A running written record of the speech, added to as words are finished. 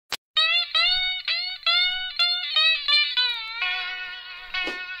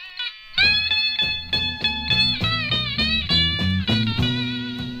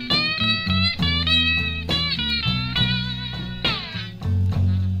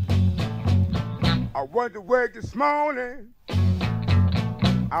I went to work this morning.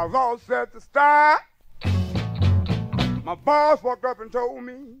 I was all set to start. My boss walked up and told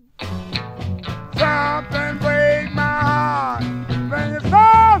me something breaks my heart. Thing is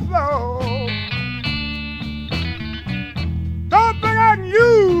so slow. Don't think I can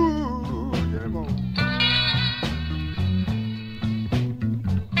use anymore.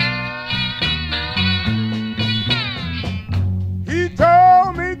 He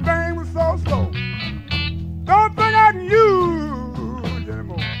told me things were so slow. Don't think I can use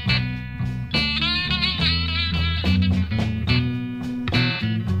anymore.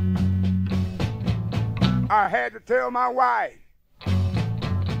 I had to tell my wife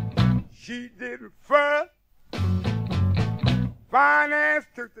she didn't first. Finance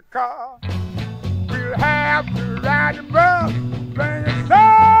took the car. We'll have to ride the bus. Thing is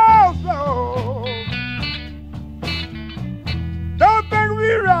so slow. Don't think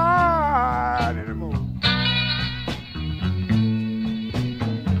we ride anymore.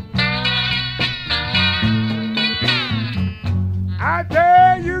 I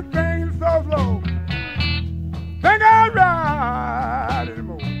tell you things so slow. Think I ride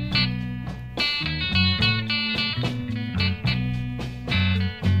anymore.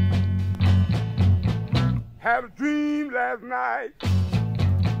 Had a dream last night,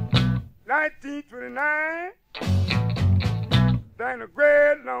 1929. Down a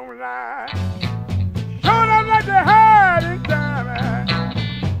great long line, showed up like they had in time.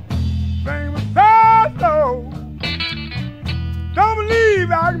 Things was so slow. Don't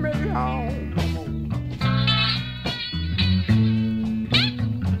believe I can make it home no more.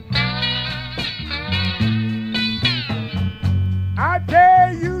 I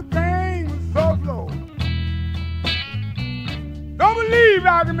tell you things was so slow. Don't believe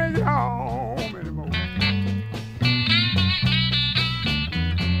I can make it home anymore.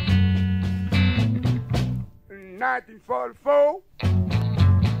 In 1944,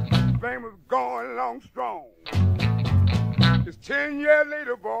 things was going along strong. It's 10 years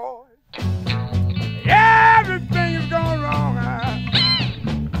later, boy. Everything is going wrong.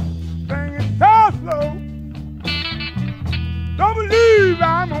 Things is so slow. Don't believe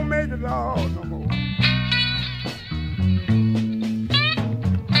I'm gonna make it all no more.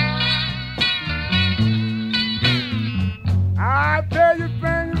 I tell you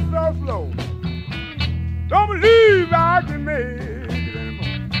things is so slow. Don't believe I can make it anymore.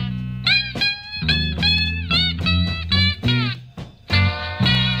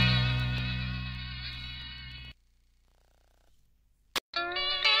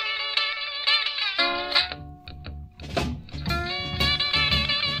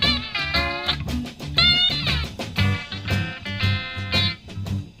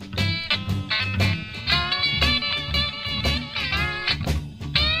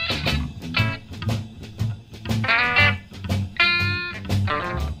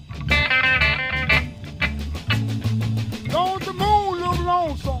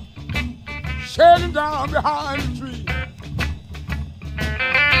 Shedding down behind the tree.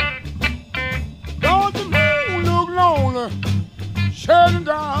 Don't the moon look lonely? Shedding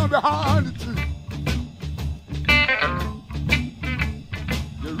down behind the tree.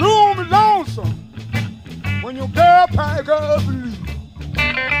 Your room is lonesome when your girl pack up and leave.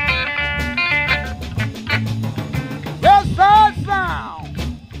 Yes, sad sound,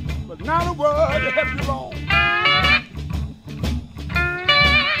 but not a word to help you along.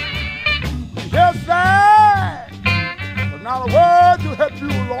 Yes, sad, but not a word to help you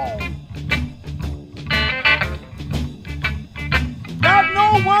along. Got no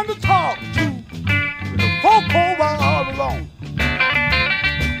one to talk to with the folk over all alone.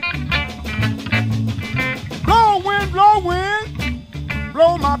 Blow wind,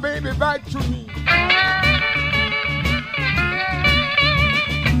 blow my baby back to me.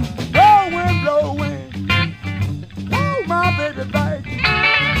 Blow wind, blow my baby back to me.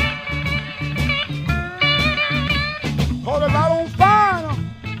 Cause if I don't find her,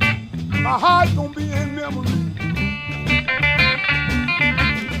 my heart's gonna be in memory.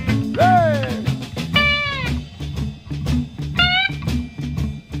 Yeah.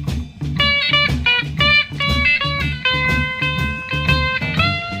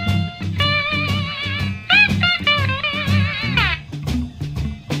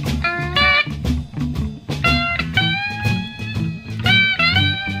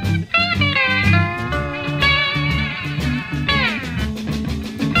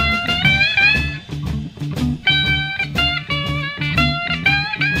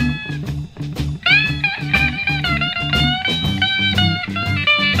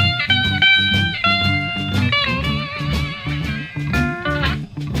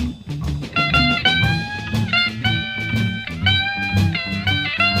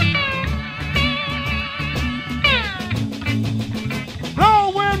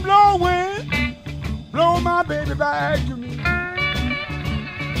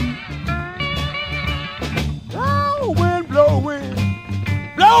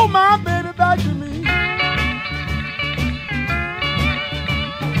 my baby back to me.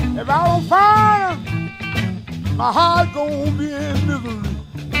 If I don't find her, my heart gonna be in misery.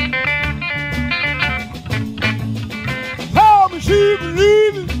 Told me she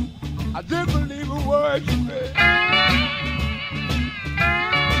believed it, I didn't believe a word she said.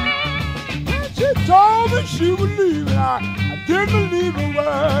 She told me she would leave, and I didn't believe a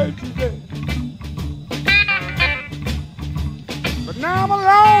word she said. But now I'm a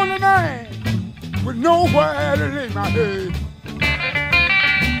lonely man with nowhere to lay my head.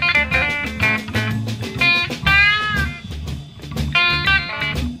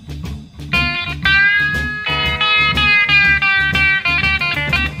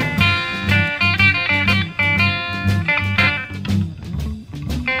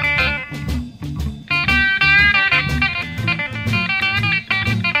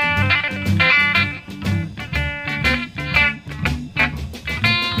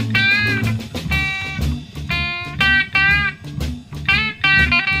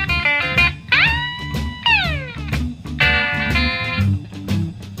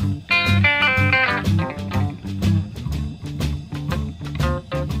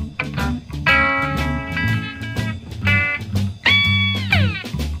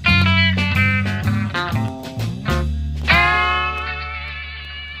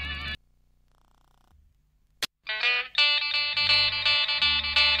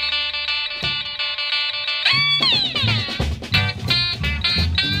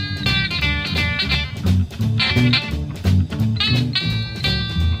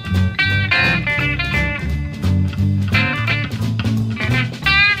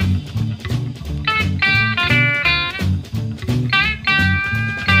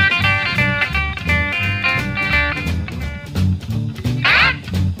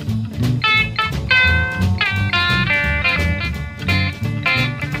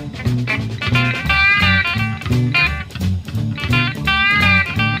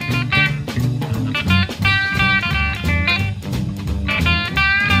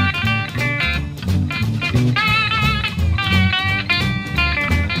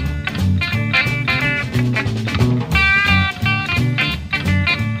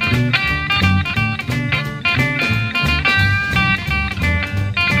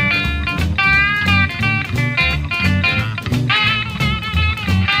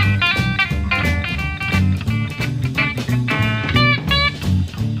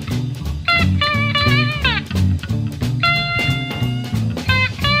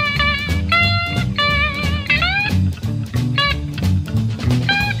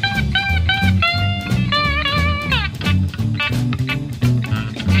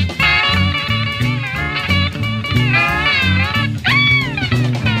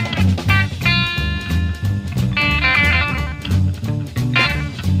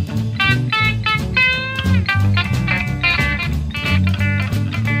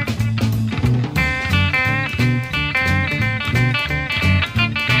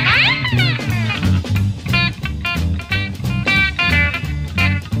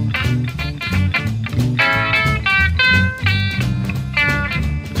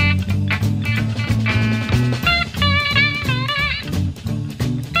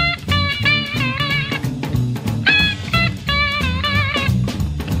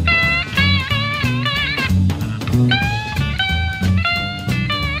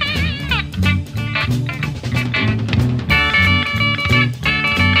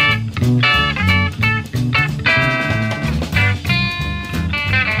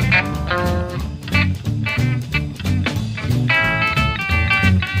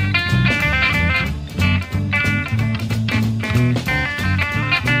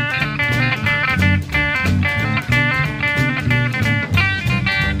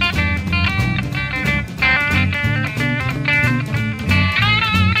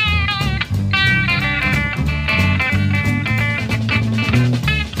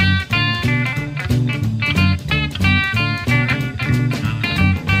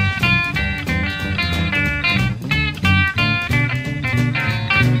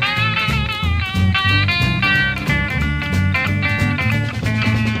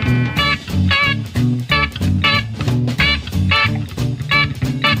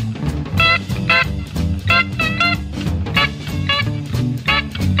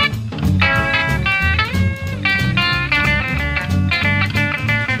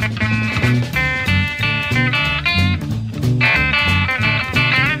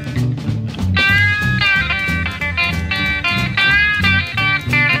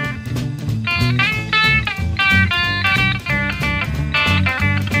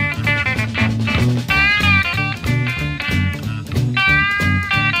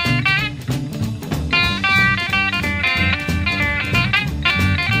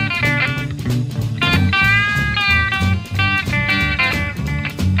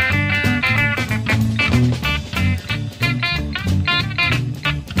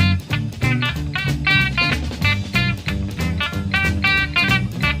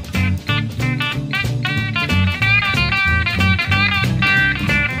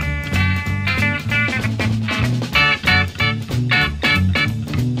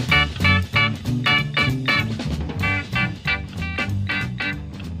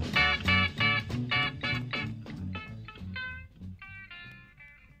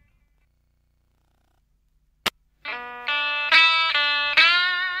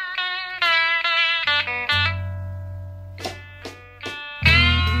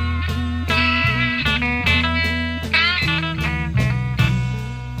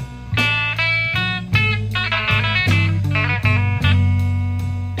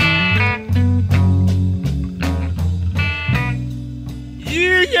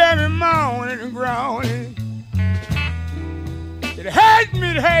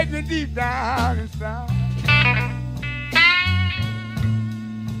 It hurt me deep down inside.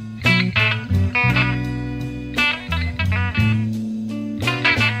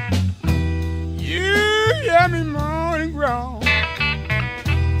 You hear me moan and groan.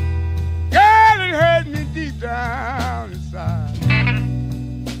 Girl, it hurt me deep down inside.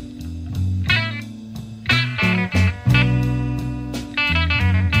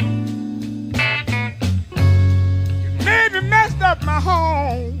 You made me messed up my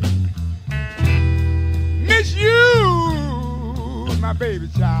home. Miss you, my baby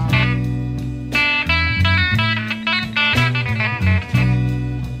child.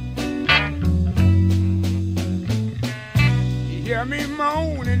 You hear me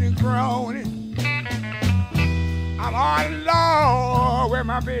moaning and groaning. I'm all alone, where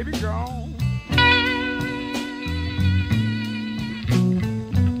my baby gone.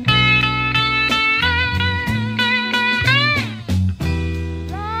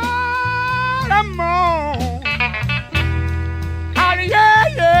 Lord, I'm on. Yeah,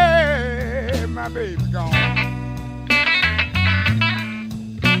 yeah, my baby's gone.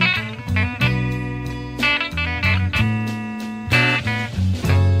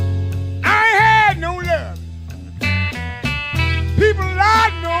 I ain't had no love. People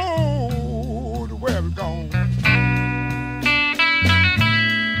I know the world's gone.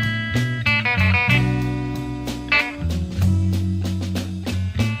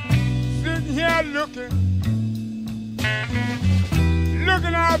 Sitting here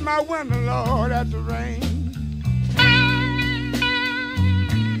looking out my window, Lord, at the rain.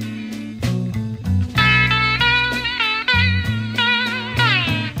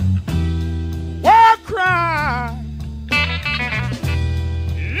 War crying,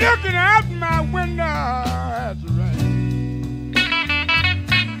 looking out my window at the rain.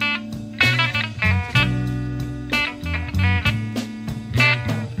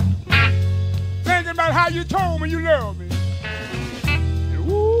 Thinking about how you told me you love me.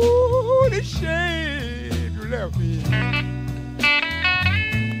 Ooh, the shame you left me.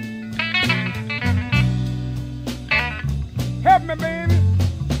 Help me, baby.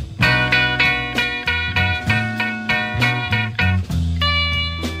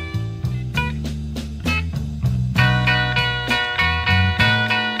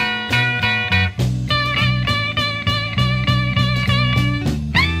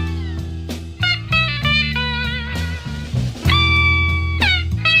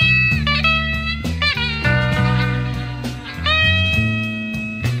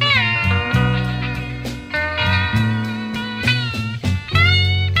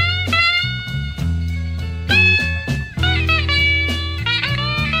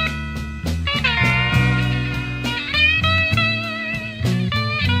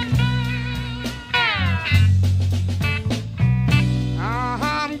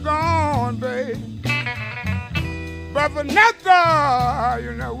 But Fonessa,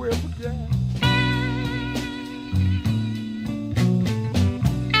 you know we'll forget.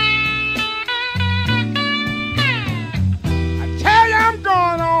 I tell you I'm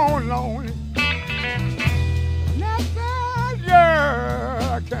going on lonely. Fonessa,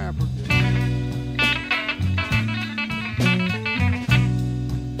 yeah, I can't forget.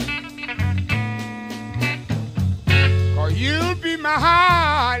 Cause you'll be my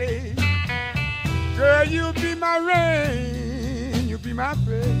heartache. Girl, you'll be my rain, you'll be my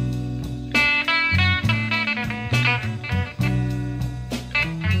faith.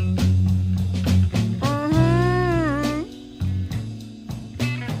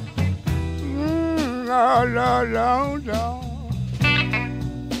 Lord, Lord, Lord, Lord.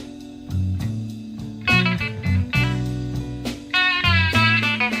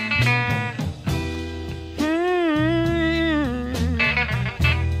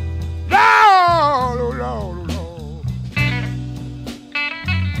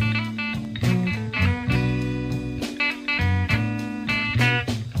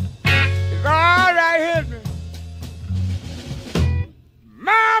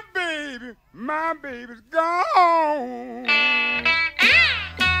 My baby's gone.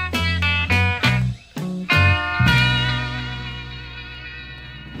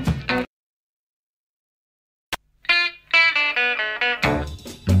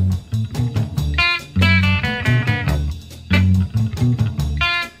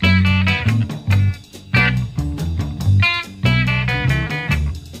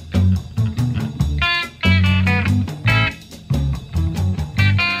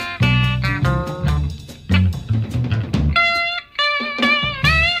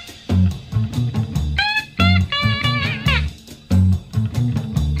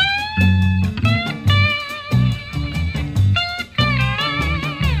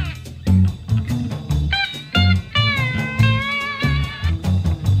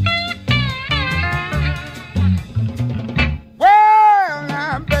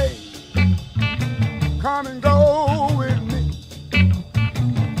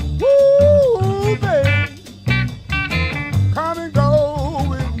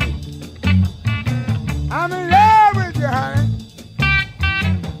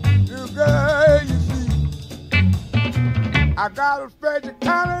 got a special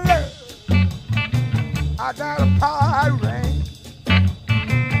kind of love. I got a power ring.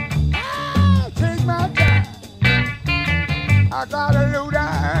 Take my time. I got a low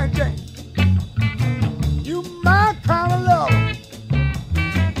down chain. You my kind of love.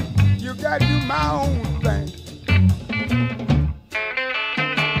 You got to do my own thing.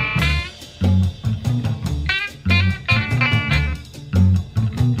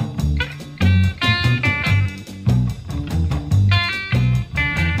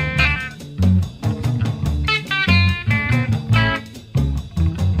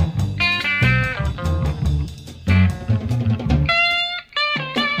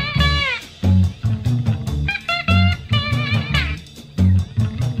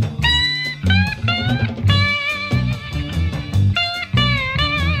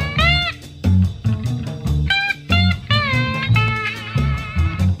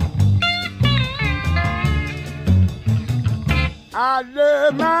 I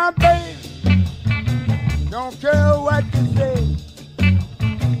love my baby, don't care what you say.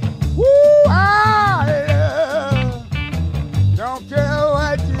 Woo, I love, don't care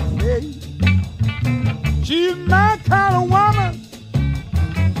what you say. She's my kind of woman,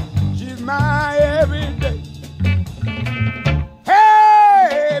 she's my everyday.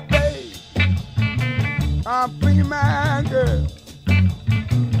 Hey, babe, I'm free my girl.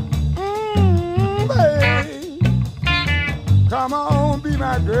 Babe, come on, be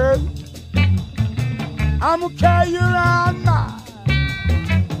my girl. I'ma carry you around now,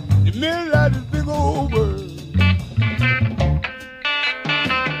 in the middle of this big old world.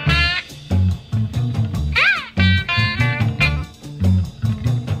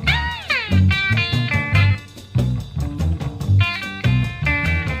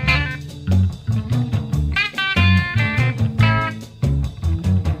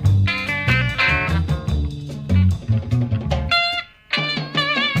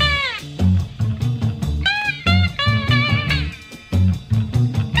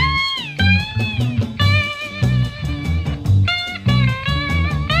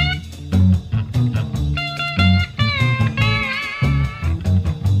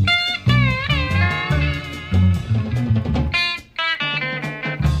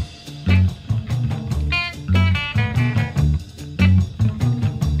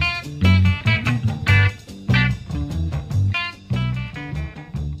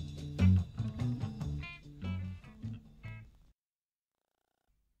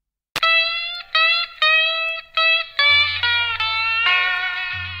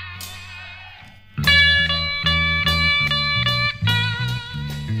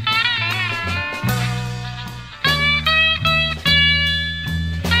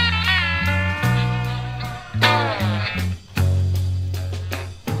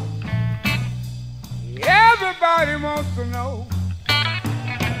 Everybody wants to know,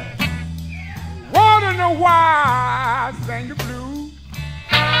 wanna know why I sing the blues.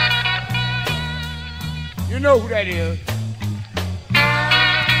 You know who that is.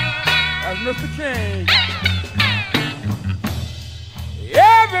 That's Mr. King.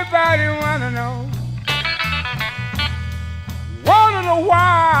 Everybody wanna know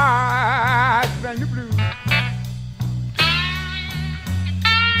why I sing the blues.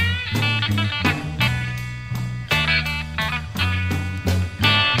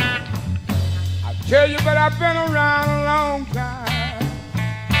 Tell you, but I've been around a long time.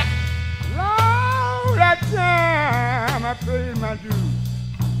 Long that time I paid my dues.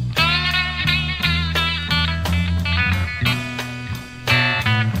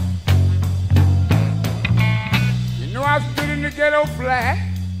 You know, I stood in the ghetto flat.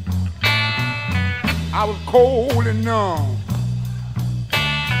 I was cold and numb.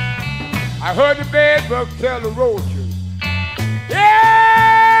 I heard the bedbugs tell the roaches,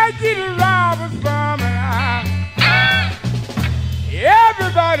 yeah, get the robbers from it.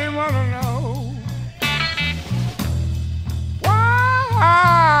 Everybody wanna know why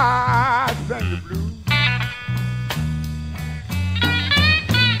I sing the blues.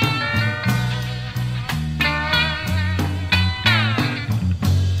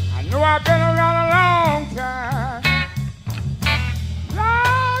 I know I've been around a long time.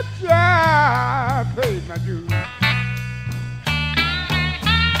 Long time I paid my dues.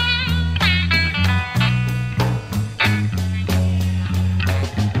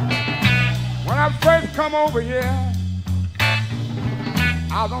 When I first come over here,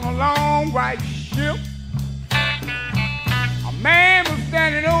 I was on a long white ship. A man was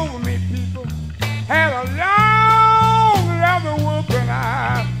standing over me, people, had a long leather whooping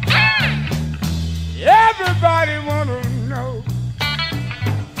eye. Everybody wanna know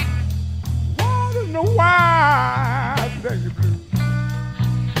why I sing the blues.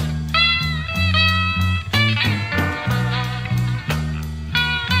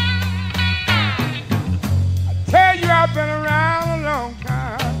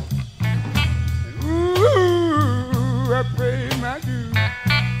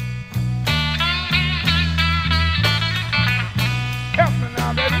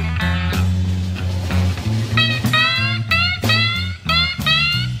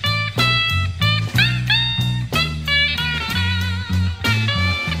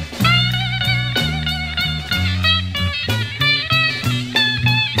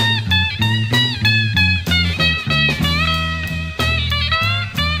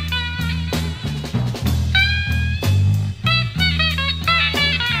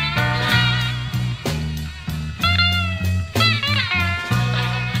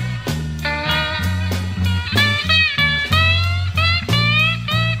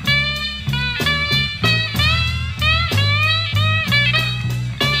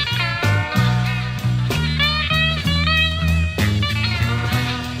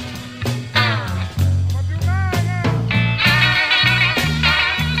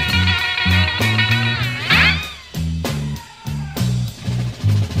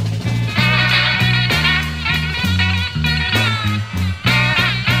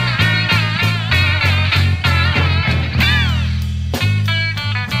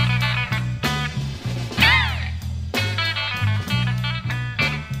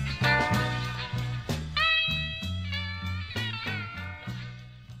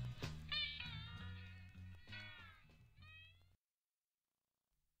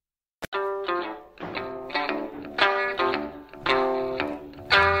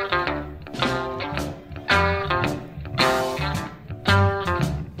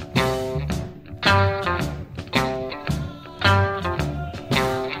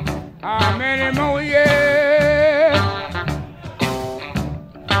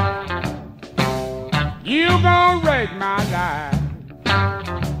 wreck my life.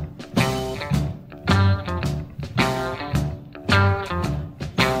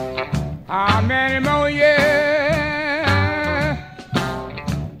 How many more years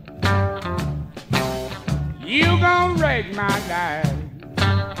you gon' wreck my life?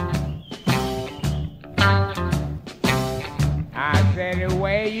 I said the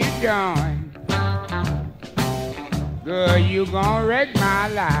way you doing, girl, you gon' wreck my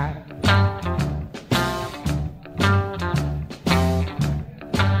life.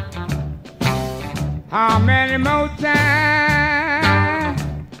 How many more times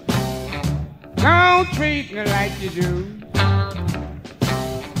don't treat me like you do?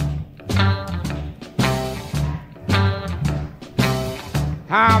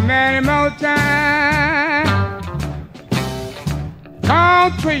 How many more times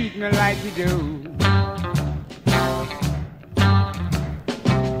don't treat me like you do?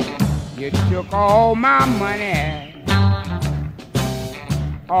 You took all my money,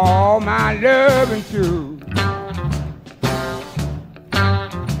 all my loving too.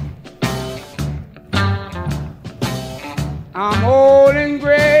 I'm old and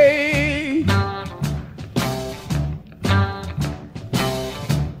gray,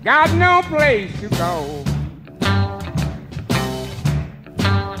 got no place to go.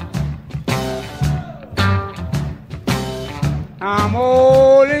 I'm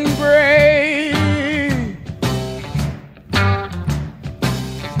old and gray,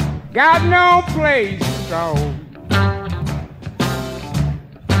 got no place to go.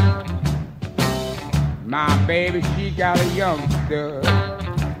 My baby, she got a youngster,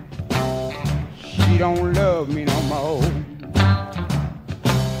 she don't love me no more.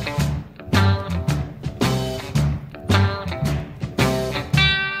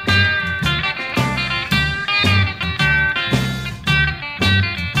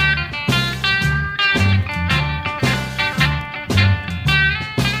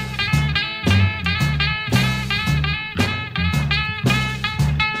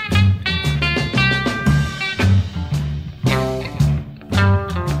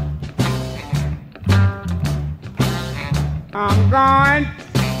 I'm going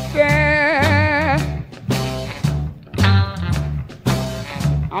there,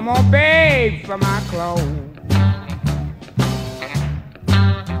 I'm gonna beg for my clothes.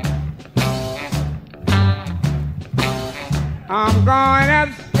 I'm going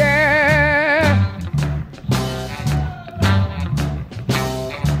upstairs,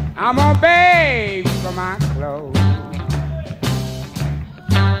 I'm gonna beg for my clothes.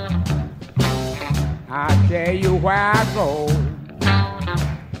 I'll tell you where I go,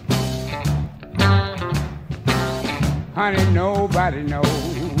 honey, nobody knows.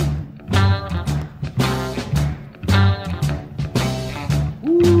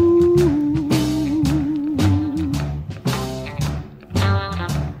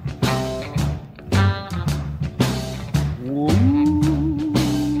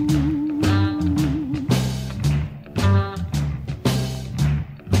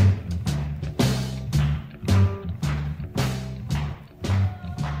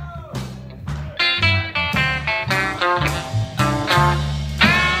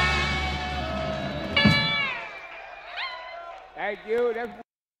 Thank you. That's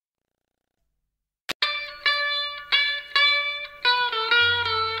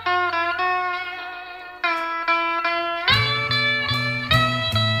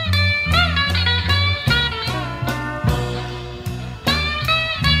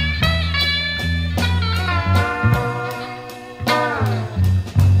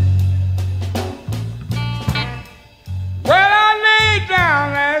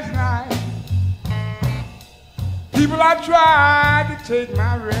I tried to take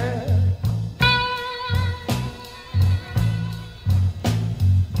my rest.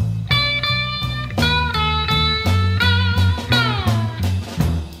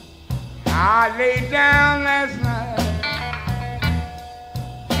 I laid down last night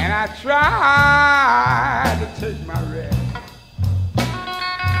and I tried to take my rest.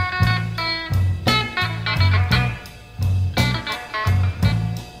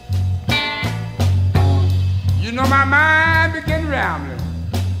 You know, my mind began rambling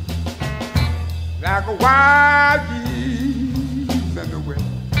like a wild geese in the wind.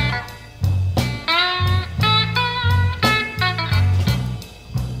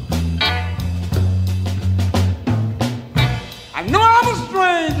 I know I'm a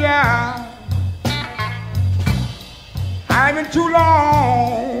stranger, I ain't been too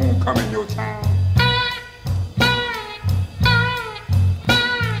long coming your town.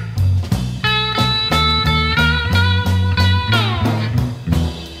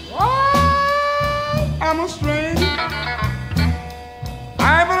 I'm a stranger,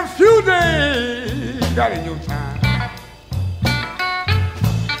 that in your time.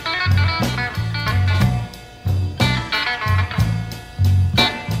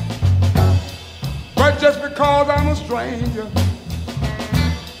 But just because I'm a stranger,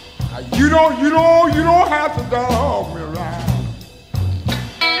 you don't have to dog me around.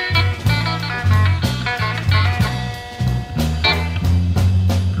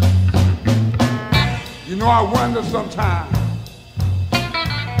 You know, I wonder sometimes,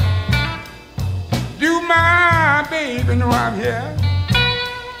 do my baby know I'm here?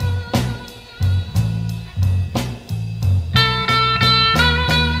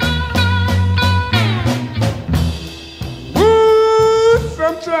 Ooh,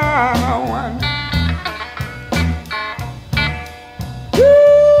 sometimes I wonder,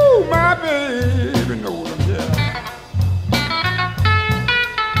 ooh, my baby knows I'm here.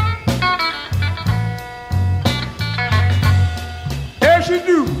 She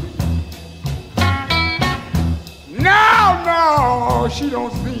do. No, she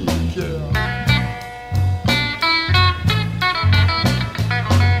don't seem to care.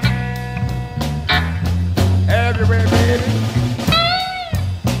 Everywhere, baby.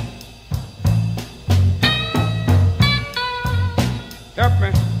 Help me.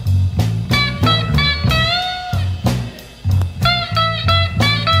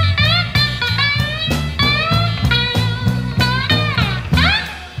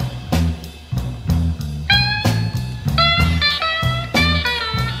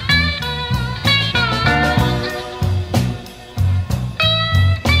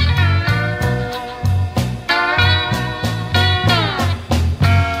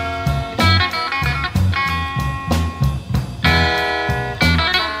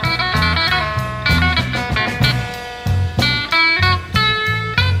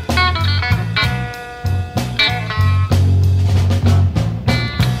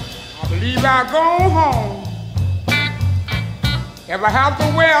 I go home if I have to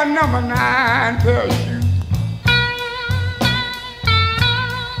wear a number 9 pair of shoes.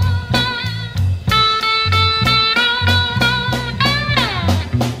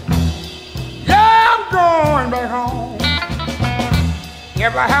 Yeah, I'm going back home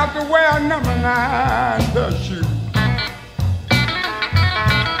if I have to wear a number 9 pair of shoes.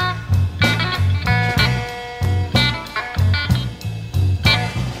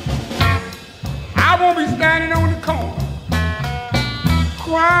 I won't be standing on the corner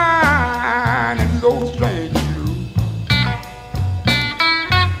crying at these old strangers blues.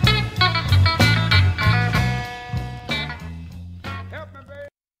 Help me, baby.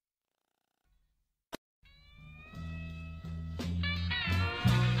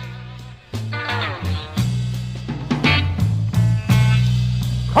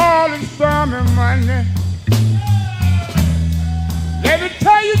 Calling Sunday Monday. Let me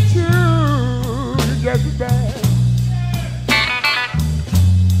tell you too, it's just as bad.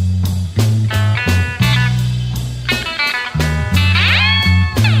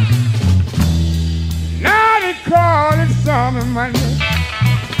 Now they call it Sunday Monday.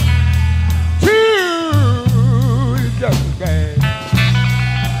 Too, it's just as bad.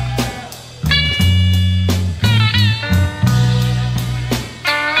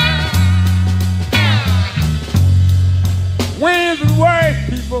 When's the worst,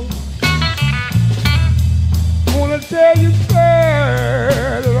 people? Wanna tell you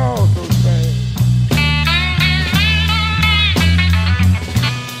sad, it's all so sad.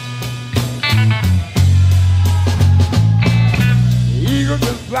 The eagle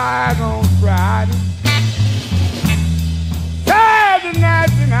just flies on Friday. Saturday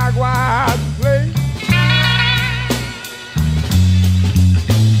night, and I go out to play.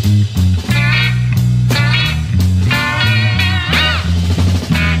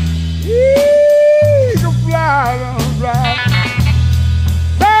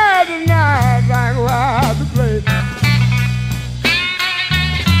 Saturday night I go out to play.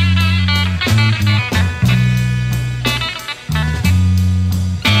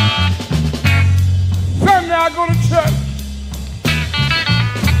 Sunday I go to church.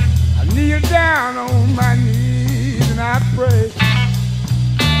 I kneel down on my knees and I pray.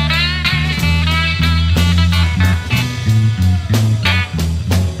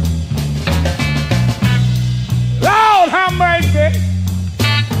 Lord, have mercy.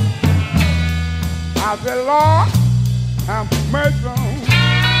 I said, Lord, have mercy on me.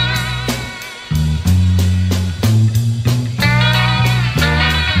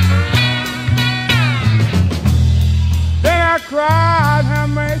 Then I cried, have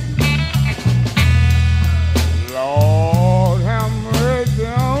mercy. Lord, have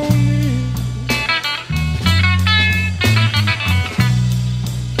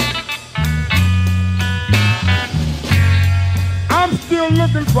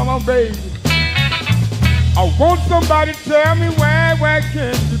on, baby. I want somebody to tell me where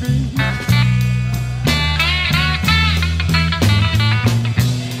can you be?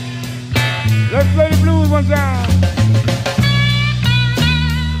 Let's play the blues one time.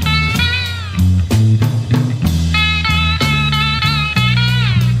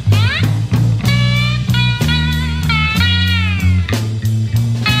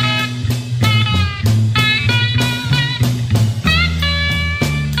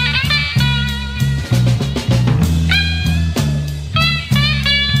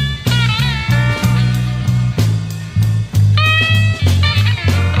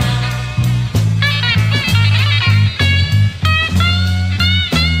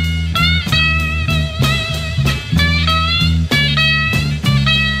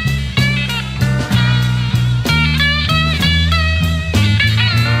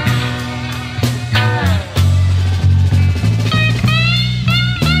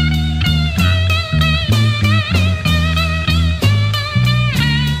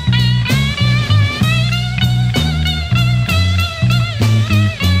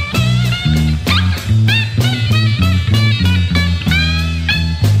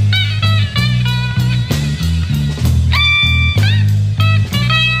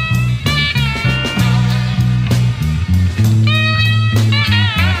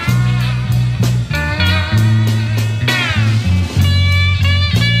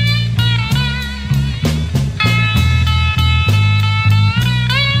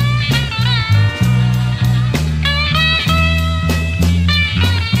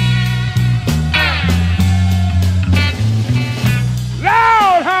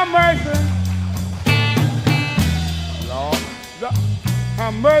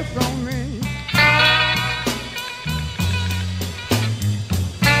 Have mercy on me.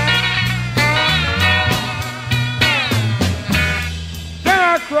 Then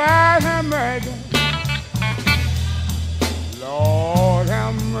I cried, have mercy. Lord,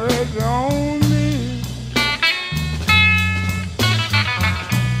 have mercy on me.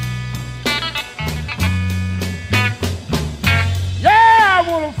 Yeah, I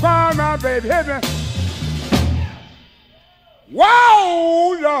want to find my baby. Hit me.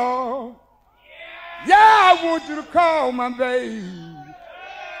 Whoa, Lord. Yeah, I want you to call my baby.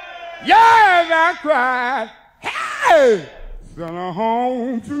 Yeah, and I cried. Hey, send her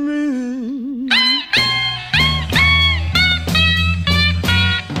home to me.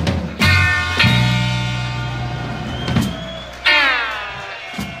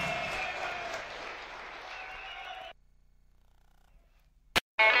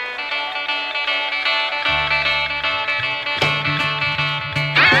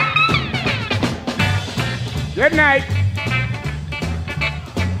 Good night.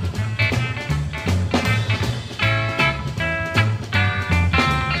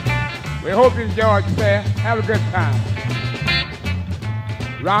 We hope you enjoyed yourself. Have a good time.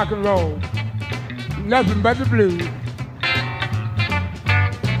 Rock and roll. Nothing but the blues.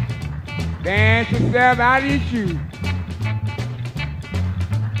 Dance yourself out of your shoes.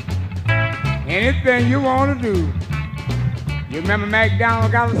 Anything you want to do. You remember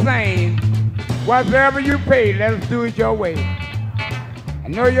McDonald got a saying, whatever you pay, let us do it your way. I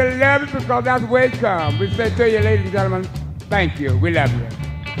know you love it because that's the way it comes. We say to you, ladies and gentlemen, thank you. We love you.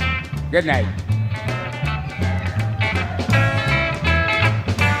 Good night.